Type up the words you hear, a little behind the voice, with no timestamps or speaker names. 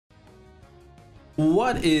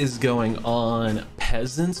What is going on,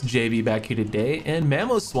 peasants? JB back here today, and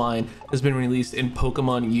Mamoswine has been released in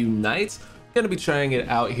Pokemon Unite. Gonna be trying it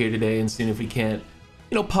out here today and seeing if we can't,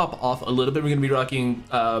 pop off a little bit. We're gonna be rocking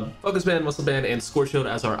Focus Band, Muscle Band, and Score Shield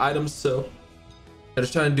as our items, so I'm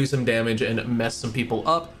just trying to do some damage and mess some people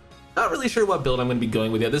up. Not really sure what build I'm gonna be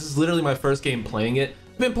going with yet. This is literally my first game playing it.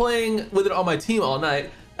 I've been playing with it on my team all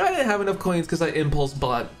night, and I didn't have enough coins because I impulse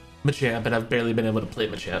bought Machamp, and I've barely been able to play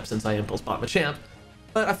Machamp since I impulse bought Machamp.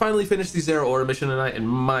 But I finally finished the Zero Order mission tonight, and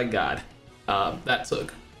my god, that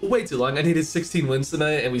took way too long. I needed 16 wins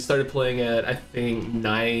tonight, and we started playing at, I think,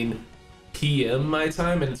 9 p.m. my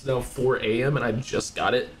time, and it's now 4 a.m., and I just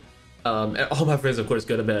got it. And all my friends, of course,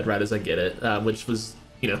 go to bed right as I get it, which was,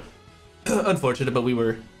 unfortunate, but we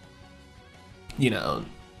were,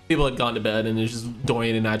 people had gone to bed, and it was just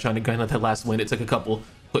Dorian and I trying to grind out that last win. It took a couple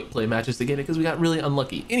quick play matches to get it because we got really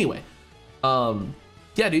unlucky. Anyway,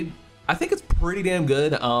 yeah, dude. I think it's pretty damn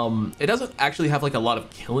good. It doesn't actually have like a lot of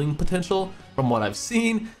killing potential from what I've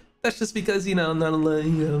seen. That's just because, not a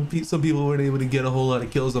lot, some people weren't able to get a whole lot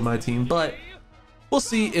of kills on my team, but we'll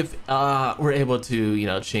see if we're able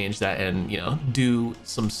to, change that and, do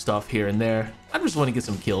some stuff here and there. I just want to get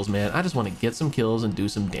some kills, man. I just want to get some kills and do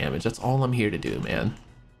some damage. That's all I'm here to do, man.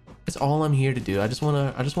 That's all I'm here to do. I just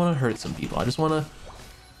want to hurt some people. I just want to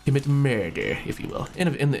commit murder, if you will,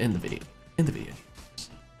 in the video.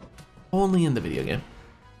 Only in the video game.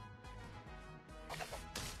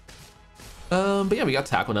 But yeah, we got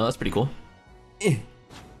tackle now. That's pretty cool.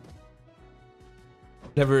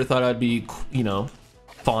 Never thought I'd be,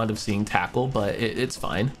 fond of seeing tackle, but it's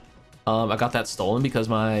fine. I got that stolen because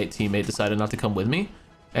my teammate decided not to come with me.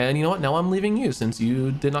 And you know what? Now I'm leaving you since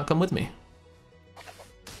you did not come with me.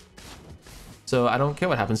 So I don't care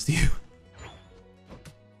what happens to you.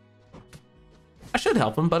 I should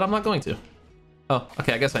help him, but I'm not going to. Oh,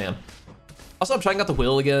 okay, I guess I am. Also, I'm trying out the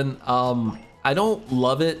wheel again. I don't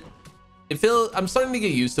love it. I'm starting to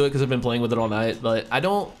get used to it because I've been playing with it all night, but I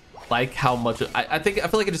don't like how much I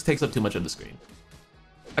feel like it just takes up too much of the screen.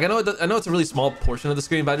 Like I know it's a really small portion of the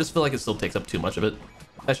screen, but I just feel like it still takes up too much of it.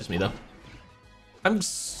 That's just me though. I'm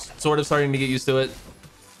sort of starting to get used to it.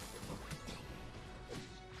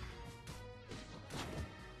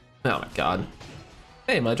 Oh my god.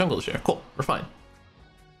 Hey, my jungle share. Cool, we're fine.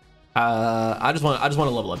 I just want to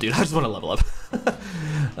level up, dude. I just want to level up.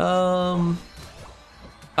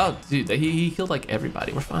 Oh, dude, he healed like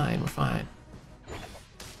everybody. We're fine. We're fine.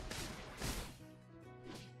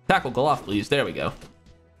 Tackle, go off, please. There we go.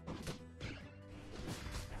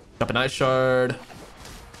 Drop an ice shard.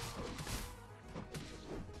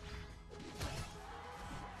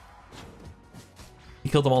 He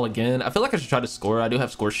killed them all again. I feel like I should try to score. I do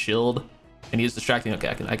have score shield, and he is distracting. Okay,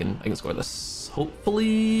 I can score this.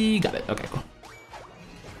 Hopefully, got it. Okay, cool.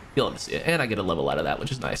 You'll love to see it, and I get a level out of that,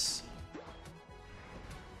 which is nice.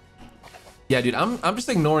 Yeah, dude, I'm just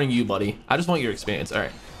ignoring you, buddy. I just want your experience. All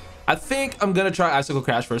right, I think I'm gonna try Icicle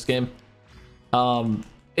Crash first game.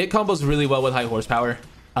 It combos really well with High Horsepower.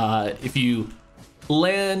 If you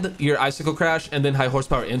land your Icicle Crash and then High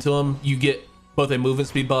Horsepower into him, you get both a movement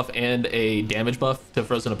speed buff and a damage buff to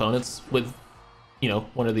frozen opponents with,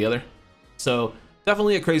 one or the other. So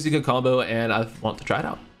definitely a crazy good combo, and I want to try it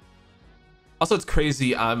out. Also, it's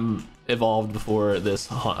crazy I'm evolved before this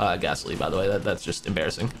Ghastly, by the way. That's just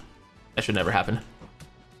embarrassing. That should never happen.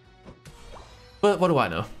 But what do I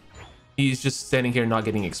know? He's just standing here not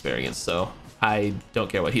getting experience, so I don't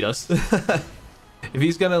care what he does. If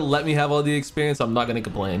he's gonna let me have all the experience, I'm not gonna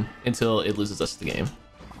complain until it loses us the game.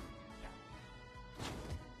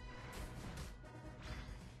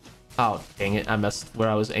 Oh, dang it. I messed where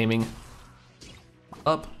I was aiming.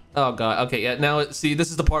 Up. Oh god. Okay, yeah, now see,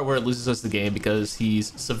 this is the part where it loses us the game because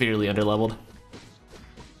he's severely underleveled.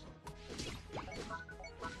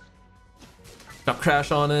 Got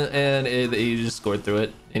crash on it, and he just scored through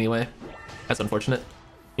it anyway. That's unfortunate.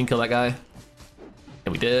 You can kill that guy.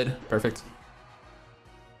 And we did. Perfect.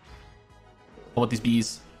 I want these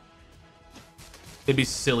bees. They'd be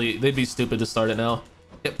silly. They'd be stupid to start it now.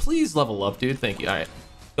 Yeah, please level up, dude. Thank you. All right.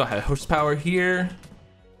 Go ahead. Horsepower here.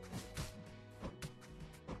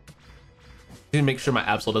 Need to make sure my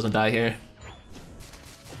Absol doesn't die here.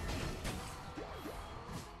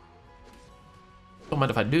 Don't mind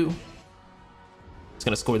if I do. Just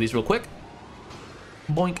gonna score these real quick.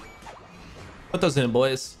 Boink. Put those in,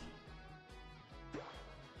 boys.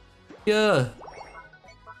 Yeah.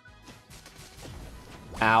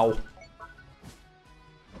 Ow.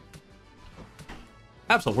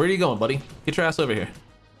 Absol, where are you going, buddy? Get your ass over here.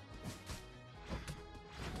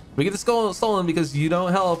 We get this goal stolen because you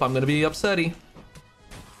don't help. I'm gonna be upsetty.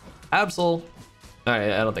 Absol. All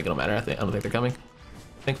right, I don't think it'll matter. I don't think they're coming.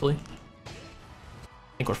 Thankfully, I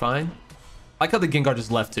think we're fine. I like how the Gengar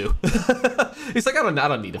just left too. He's like, I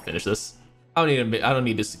don't need to finish this. I don't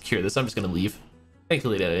need to secure this. I'm just gonna leave.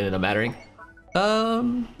 Thankfully, that ended up mattering.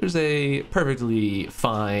 There's a perfectly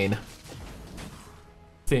fine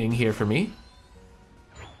thing here for me.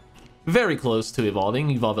 Very close to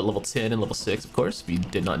evolving. Evolve at level 10 and level 6, of course, if you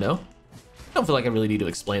did not know. I don't feel like I really need to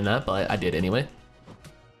explain that, but I did anyway.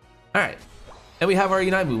 All right, and we have our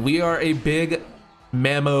Unite move. We are a big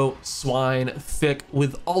Mamoswine, thick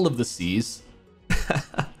with all of the C's.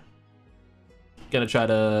 Gonna try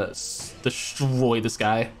to destroy this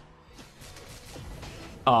guy.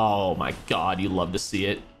 Oh my god, you love to see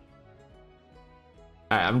it.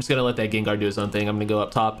 Alright, I'm just gonna let that Gengar do his own thing. I'm gonna go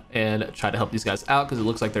up top and try to help these guys out because it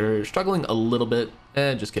looks like they're struggling a little bit.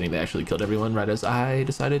 And just kidding, they actually killed everyone right as I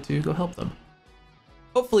decided to go help them.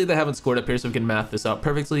 Hopefully they haven't scored up here so we can math this out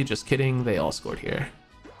perfectly. Just kidding, they all scored here.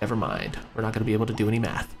 Never mind, we're not gonna be able to do any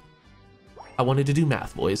math. I wanted to do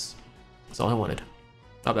math, boys. That's all I wanted.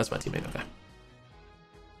 Oh, that's my teammate, okay.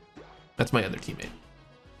 That's my other teammate.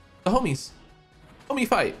 The homies. Homie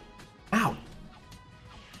fight. Ow.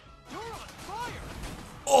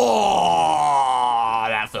 Oh,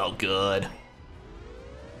 that felt good.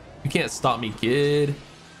 You can't stop me, kid.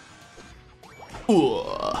 Ooh.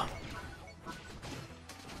 Oh,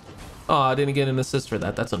 I didn't get an assist for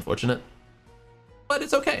that. That's unfortunate. But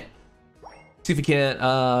it's okay. See if we can't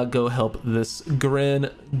go help this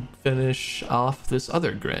Grin finish off this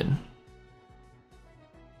other Grin.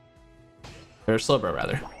 Or Slowbro,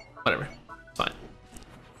 rather. Whatever. It's fine.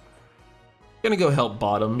 Gonna go help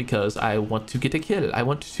bottom because I want to get a kill. I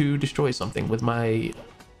want to destroy something with my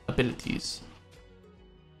abilities.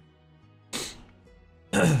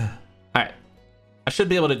 Alright. I should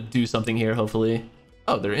be able to do something here, hopefully.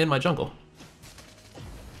 Oh, they're in my jungle.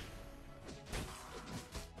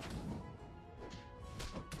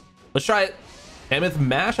 Let's try it. Mammoth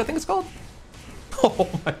Mash, I think it's called. Oh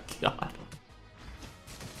my god.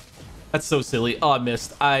 That's so silly. Oh, I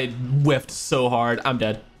missed. I whiffed so hard. I'm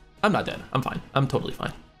dead. I'm not dead. I'm fine. I'm totally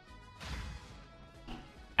fine.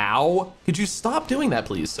 Ow. Could you stop doing that,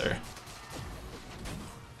 please, sir?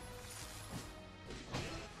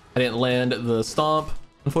 I didn't land the stomp,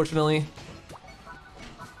 unfortunately.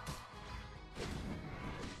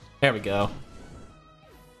 There we go.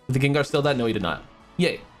 Did the Gengar still dead? No, he did not.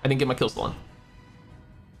 Yay. I didn't get my kill still on.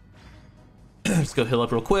 Just go heal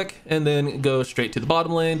up real quick and then go straight to the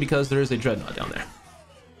bottom lane because there is a Dreadnought down there.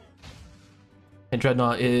 And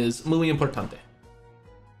Dreadnought is muy importante.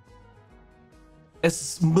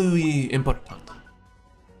 Es muy importante.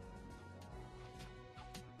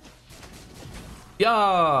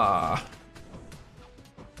 Yeah.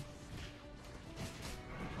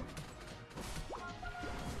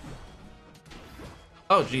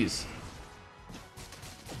 Oh, jeez.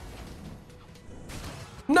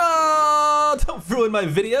 No! Don't ruin my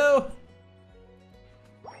video.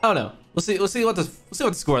 Oh no. We'll see what the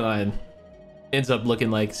scoreline ends up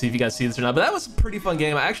looking like. See if you guys see this or not. But that was a pretty fun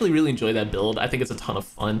game. I actually really enjoyed that build. I think it's a ton of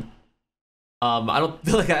fun. I don't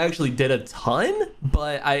feel like I actually did a ton,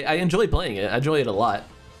 but I enjoy playing it. I enjoy it a lot.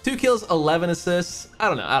 2 kills, 11 assists. I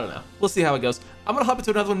don't know. We'll see how it goes. I'm gonna hop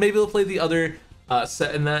into another one. Maybe we'll play the other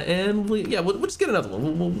set in that, and we'll just get another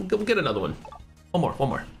one. We'll get another one. One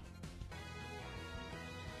more.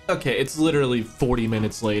 Okay, it's literally 40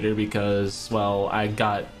 minutes later because, well, I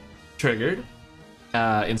got triggered.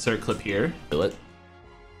 Insert clip here. Feel it.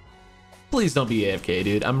 Please don't be AFK,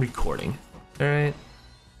 dude. I'm recording. All right.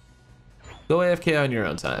 Go AFK on your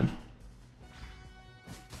own time.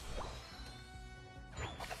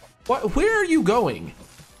 What? Where are you going?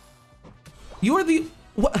 You are the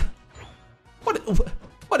what?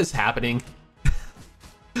 What is happening?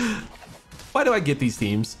 Why do I get these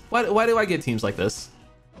teams? Why do I get teams like this?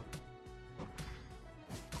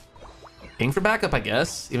 Ping for backup, I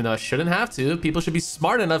guess. Even though I shouldn't have to. People should be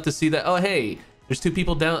smart enough to see that. Oh, hey, there's 2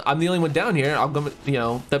 people down. I'm the only one down here. I'm gonna, you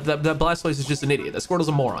know, that Blastoise is just an idiot. That Squirtle's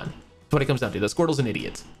a moron. That's what it comes down to. That Squirtle's an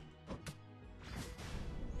idiot.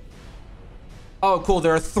 Oh, cool.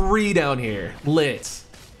 There are 3 down here. Lit.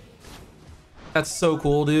 That's so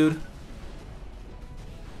cool, dude.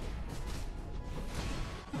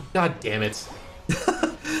 God damn it.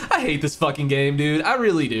 I hate this fucking game, dude. I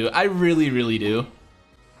really do. I really do.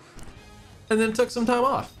 And then took some time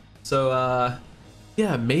off. So,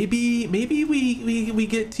 yeah, maybe we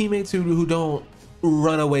get teammates who don't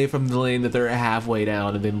run away from the lane that they're halfway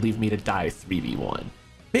down and then leave me to die 3v1.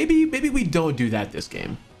 Maybe we don't do that this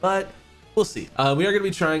game, but we'll see. We are going to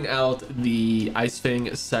be trying out the Ice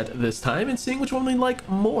Fang set this time and seeing which one we like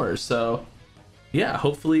more. So yeah,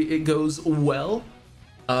 hopefully it goes well.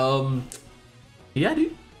 Yeah,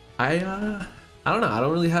 dude. I don't know. I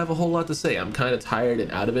don't really have a whole lot to say. I'm kind of tired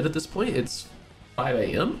and out of it at this point. It's 5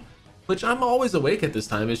 a.m., which I'm always awake at this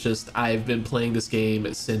time. It's just I've been playing this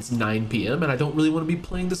game since 9 p.m. and I don't really want to be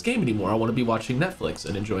playing this game anymore. I want to be watching Netflix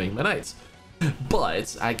and enjoying my nights.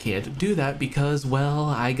 But I can't do that because, well,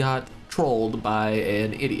 I got trolled by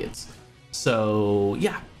an idiot. So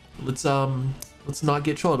yeah, let's not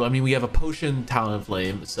get trolled. I mean, we have a potion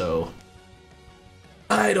Talonflame, so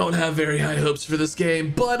I don't have very high hopes for this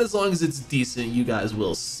game, but as long as it's decent, you guys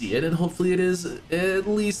will see it, and hopefully it is at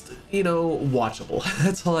least, you know, watchable.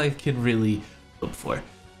 That's all I can really hope for.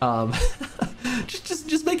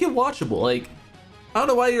 Just make it watchable. Like, I don't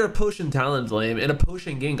know why you're a potion Talonflame and a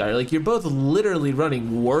potion Gengar. Like, you're both literally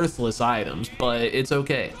running worthless items, but it's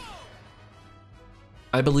okay.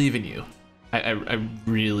 I believe in you. I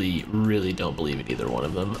really, really don't believe in either one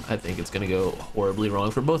of them. I think it's gonna go horribly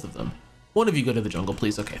wrong for both of them. One of you go to the jungle,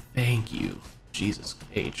 please. Okay, thank you. Jesus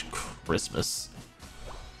H. Christmas.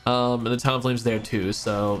 And the Talonflame's there too,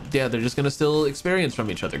 so yeah, they're just gonna still experience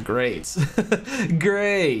from each other. Great.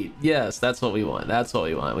 Great. Yes, that's what we want. That's what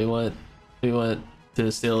we want. We want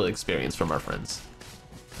to still experience from our friends.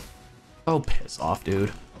 Oh, piss off,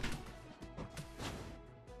 dude.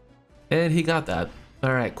 And he got that.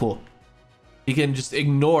 All right, cool. He can just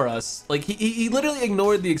ignore us. Like, he literally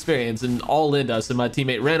ignored the experience and all in us, and my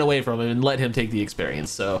teammate ran away from him and let him take the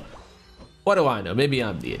experience. So what do I know? Maybe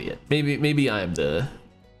I'm the idiot. Maybe I'm the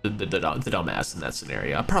dumbass in that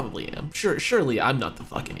scenario. I probably am. Surely I'm not the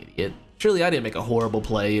fucking idiot. Surely I didn't make a horrible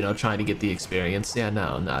play, you know, trying to get the experience. Yeah,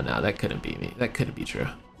 no, that couldn't be me. That couldn't be true.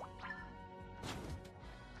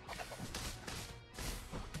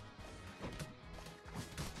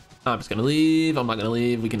 I'm just gonna leave. I'm not gonna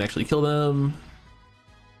leave. We can actually kill them.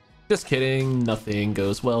 Just kidding. Nothing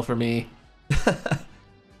goes well for me.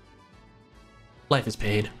 Life is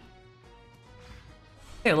pain.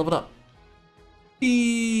 Hey, I leveled up.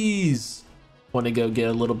 Jeez. Want to go get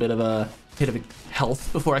a little bit of a hit of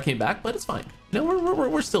health before I came back, but it's fine. No,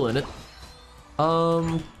 we're still in it.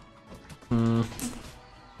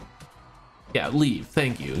 Yeah, leave.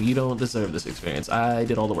 Thank you. You don't deserve this experience. I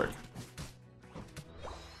did all the work.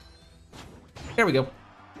 There we go.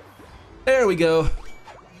 There we go.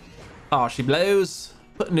 Oh, she blows.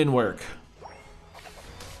 Putting in work.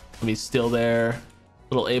 Let me still there.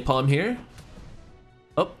 Little A-palm here.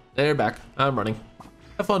 Oh, they're back. I'm running.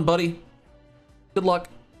 Have fun, buddy. Good luck.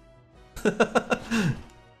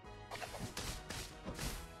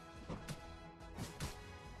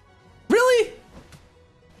 Really?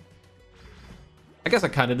 I guess I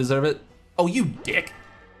kind of deserve it. Oh, you dick.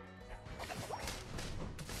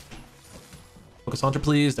 Focus Haunter,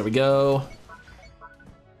 please. There we go.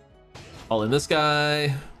 All in this guy.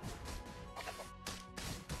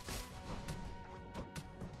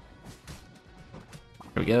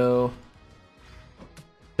 There we go.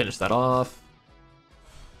 Finish that off.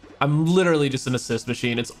 I'm literally just an assist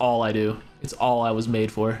machine. It's all I do. It's all I was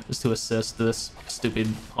made for, is to assist this stupid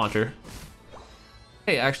Haunter.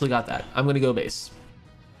 Hey, I actually got that. I'm gonna go base.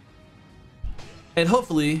 And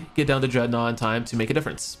hopefully get down to Dreadnought in time to make a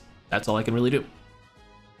difference. That's all I can really do.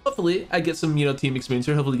 Hopefully I get some, you know, team experience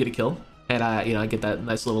here. Hopefully get a kill. And I get that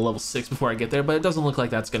nice little level 6 before I get there, but it doesn't look like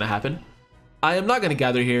that's gonna happen. I am not gonna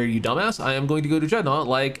gather here, you dumbass. I am going to go to Dreadnought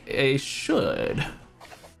like I should.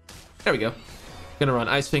 There we go. Gonna run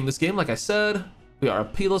Ice Fang this game, like I said. We are a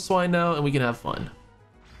Mamoswine now, and we can have fun.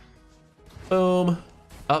 Boom.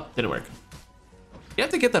 Oh, didn't work. You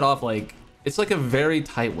have to get that off, like, it's like a very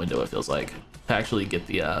tight window, it feels like, to actually get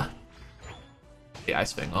the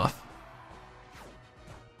Ice Fang off.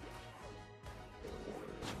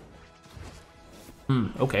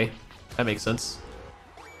 Okay. That makes sense.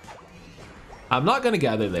 I'm not gonna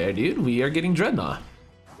gather there, dude. We are getting Dreadnought.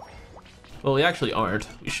 Well, we actually aren't.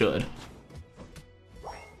 We should.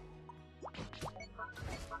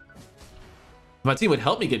 If my team would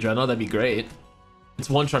help me get Dreadnought, that'd be great. It's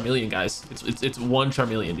one Charmeleon, guys. It's one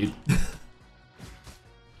Charmeleon, dude.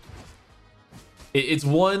 It's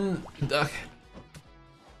one.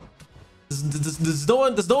 Does no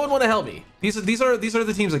one want to help me? These are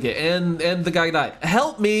the teams I get, and the guy died.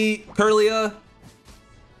 Help me, Curlia.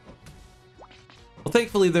 Well,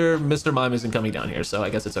 thankfully their Mr. Mime isn't coming down here, so I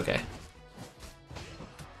guess it's okay.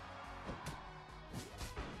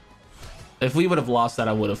 If we would have lost that,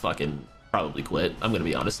 I would have fucking probably quit. I'm gonna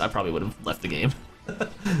be honest. I probably would have left the game. I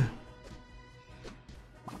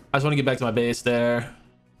just want to get back to my base there.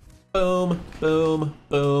 Boom, boom,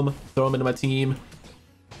 boom. Throw him into my team.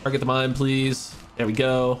 Target the mine, please. There we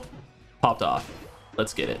go. Popped off.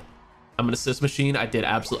 Let's get it. I'm an assist machine. I did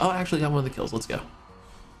absolutely. Oh, I actually got one of the kills. Let's go. All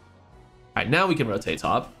right, now we can rotate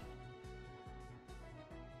top.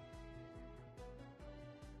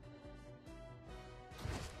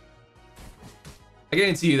 I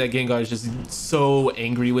guarantee you that Gengar is just so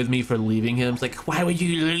angry with me for leaving him. It's like, why would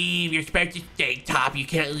you leave? You're supposed to stay top. You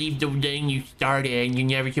can't leave the thing you started. You're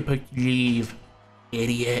never supposed to leave.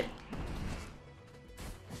 Idiot.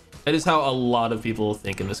 That is how a lot of people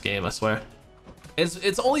think in this game, I swear.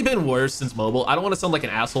 It's only been worse since mobile. I don't want to sound like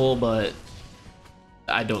an asshole, but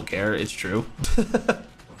I don't care. It's true.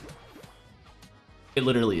 It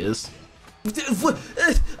literally is.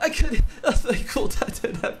 I could. I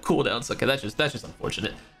didn't have cooldowns. Okay, that's just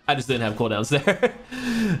unfortunate. I just didn't have cooldowns there.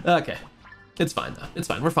 Okay, it's fine though. It's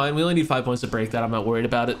fine. We're fine. We only need 5 points to break that. I'm not worried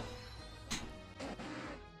about it.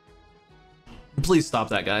 Please stop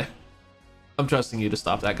that guy. I'm trusting you to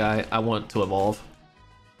stop that guy. I want to evolve,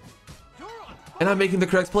 and I'm making the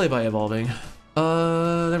correct play by evolving.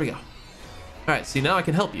 There we go. All right. See, now I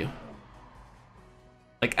can help you.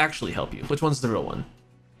 Like actually help you. Which one's the real one?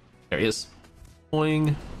 There he is.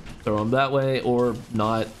 Boing. Throw him that way or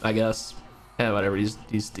not, I guess. Yeah, whatever. He's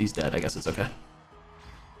dead. I guess it's okay.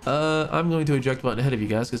 I'm going to eject button ahead of you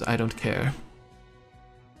guys because I don't care.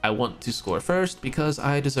 I want to score first because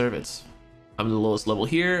I deserve it. I'm the lowest level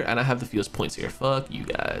here and I have the fewest points here. Fuck you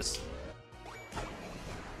guys.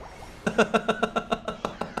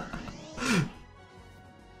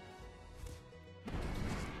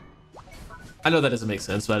 I know that doesn't make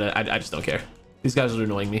sense, but I just don't care. These guys are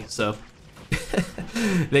annoying me, so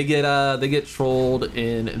they get trolled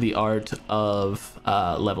in the art of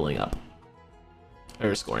leveling up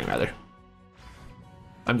or scoring rather.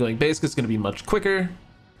 I'm going base because it's going to be much quicker.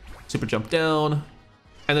 Super jump down,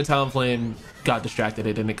 and the Talonflame got distracted.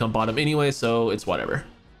 It didn't come bottom anyway, so it's whatever.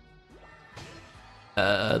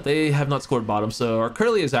 They have not scored bottom, so our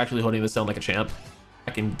Curly is actually holding this down like a champ.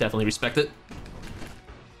 I can definitely respect it.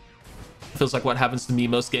 Feels like what happens to me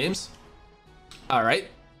most games. All right,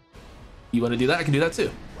 you want to do that? I can do that too.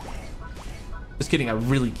 Just kidding, I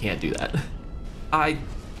really can't do that. I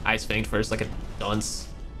Ice Fanged first like a dunce.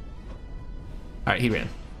 All right, he ran.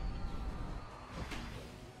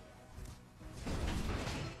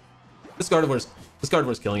 This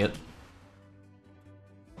Gardevoir's killing it.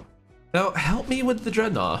 Now help me with the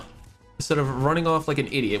Dreadnought instead of running off like an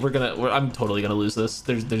idiot. I'm totally gonna lose this.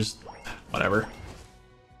 There's whatever.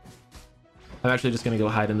 I'm actually just gonna go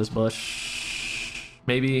hide in this bush.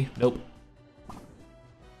 Maybe. Nope.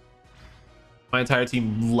 My entire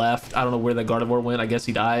team left. I don't know where the Gardevoir went. I guess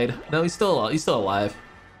he died. No, he's still alive.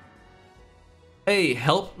 Hey,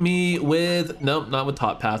 help me with... Nope, not with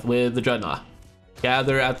top path. With the Dreadnought.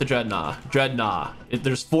 Gather at the Dreadnought. Dreadnought.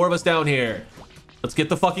 There's 4 of us down here. Let's get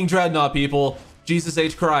the fucking Dreadnought, people. Jesus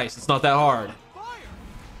H. Christ. It's not that hard.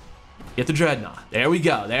 Get the Dreadnought. There we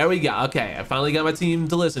go. There we go. Okay, I finally got my team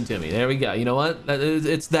to listen to me. There we go. You know what?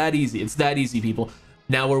 It's that easy. It's that easy, people.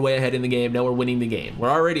 Now we're way ahead in the game. Now we're winning the game. We're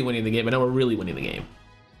already winning the game, but now we're really winning the game.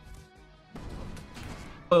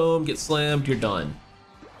 Boom. Get slammed. You're done.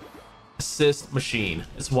 Assist machine.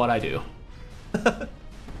 It's what I do.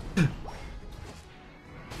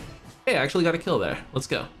 Hey, I actually got a kill there. Let's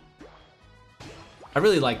go. I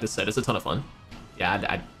really like this set. It's a ton of fun.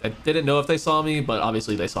 Yeah, I didn't know if they saw me, but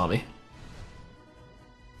obviously they saw me.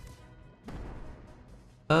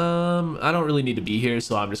 I don't really need to be here,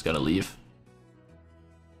 so I'm just gonna leave.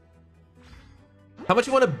 How much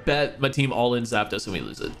you want to bet my team all in Zapdos and we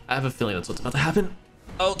lose it? I have a feeling that's what's about to happen.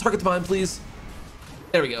 Oh, target the mine, please.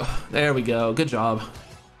 There we go. There we go. Good job.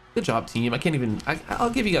 Good job, team. I can't even...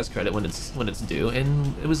 I'll give you guys credit when it's due,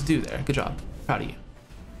 and it was due there. Good job. Proud of you.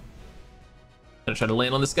 Gonna try to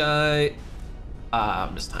land on this guy.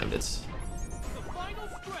 Mistimed it.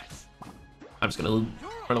 I'm just gonna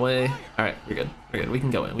run away. All right, we're good. We're good. We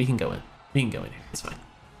can go in. We can go in. We can go in here. It's fine.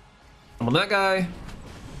 I'm on that guy.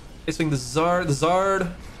 Facing the Zard. The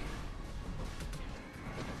Zard.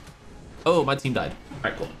 Oh, my team died.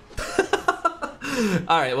 All right, cool.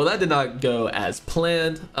 All right, well, that did not go as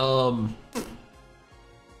planned.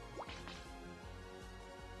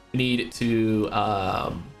 We need to,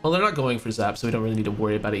 well, they're not going for Zap, so we don't really need to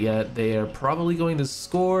worry about it yet. They are probably going to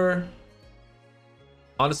score.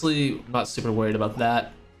 Honestly, not super worried about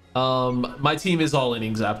that. My team is all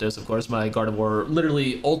inning Zapdos, of course. My Gardevoir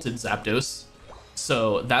literally ulted Zapdos,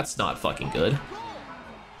 so that's not fucking good.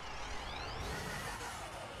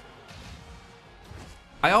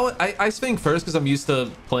 I swing first because I'm used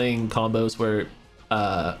to playing combos where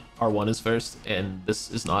R1 is first, and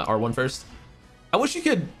this is not R1 first. I wish you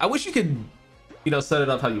could, you know, set it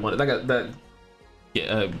up how you want it.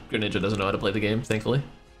 Yeah, Greninja doesn't know how to play the game, thankfully.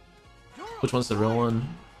 Which one's the real one?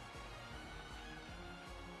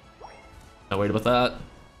 Not worried about that.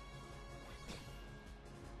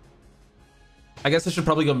 I guess I should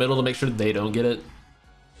probably go middle to make sure they don't get it.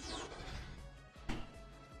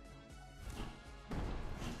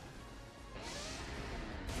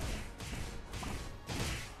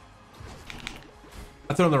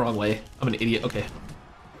 I threw him the wrong way. I'm an idiot. Okay.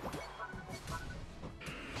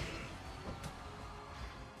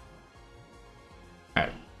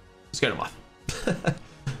 Alright. Scared him off.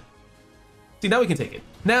 See, now we can take it.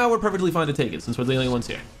 Now we're perfectly fine to take it since we're the only ones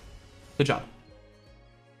here. Good job.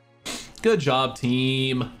 Good job,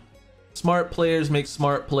 team. Smart players make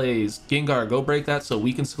smart plays. Gengar, go break that so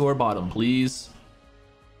we can score bottom, please.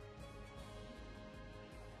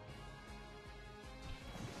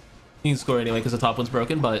 You can score anyway because the top one's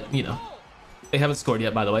broken, but, you know. They haven't scored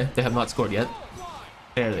yet, by the way. They have not scored yet.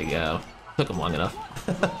 There they go. Took them long enough.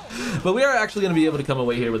 But we are actually going to be able to come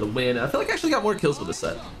away here with a win. I feel like I actually got more kills with this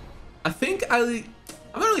set. I'm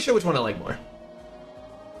not really sure which one I like more.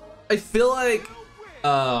 I feel like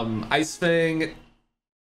Ice Fang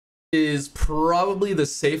is probably the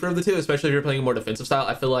safer of the two, especially if you're playing a more defensive style.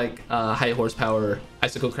 I feel like high horsepower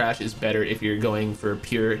Icicle Crash is better if you're going for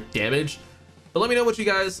pure damage. But let me know what you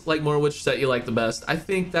guys like more, which set you like the best. I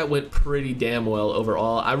think that went pretty damn well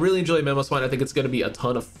overall. I really enjoy Mamoswine. I think it's going to be a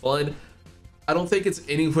ton of fun. I don't think it's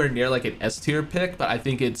anywhere near like an S tier pick, but I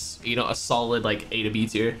think it's, you know, a solid like A to B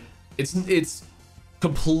tier. It's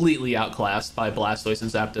completely outclassed by Blastoise and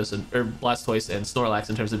Zapdos or Blastoise and Snorlax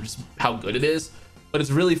in terms of just how good it is. But it's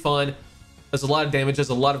really fun. There's a lot of damage, there's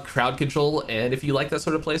a lot of crowd control, and if you like that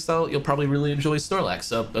sort of playstyle, you'll probably really enjoy Snorlax.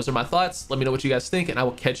 So those are my thoughts. Let me know what you guys think, and I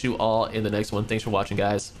will catch you all in the next one. Thanks for watching,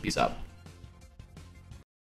 guys. Peace out.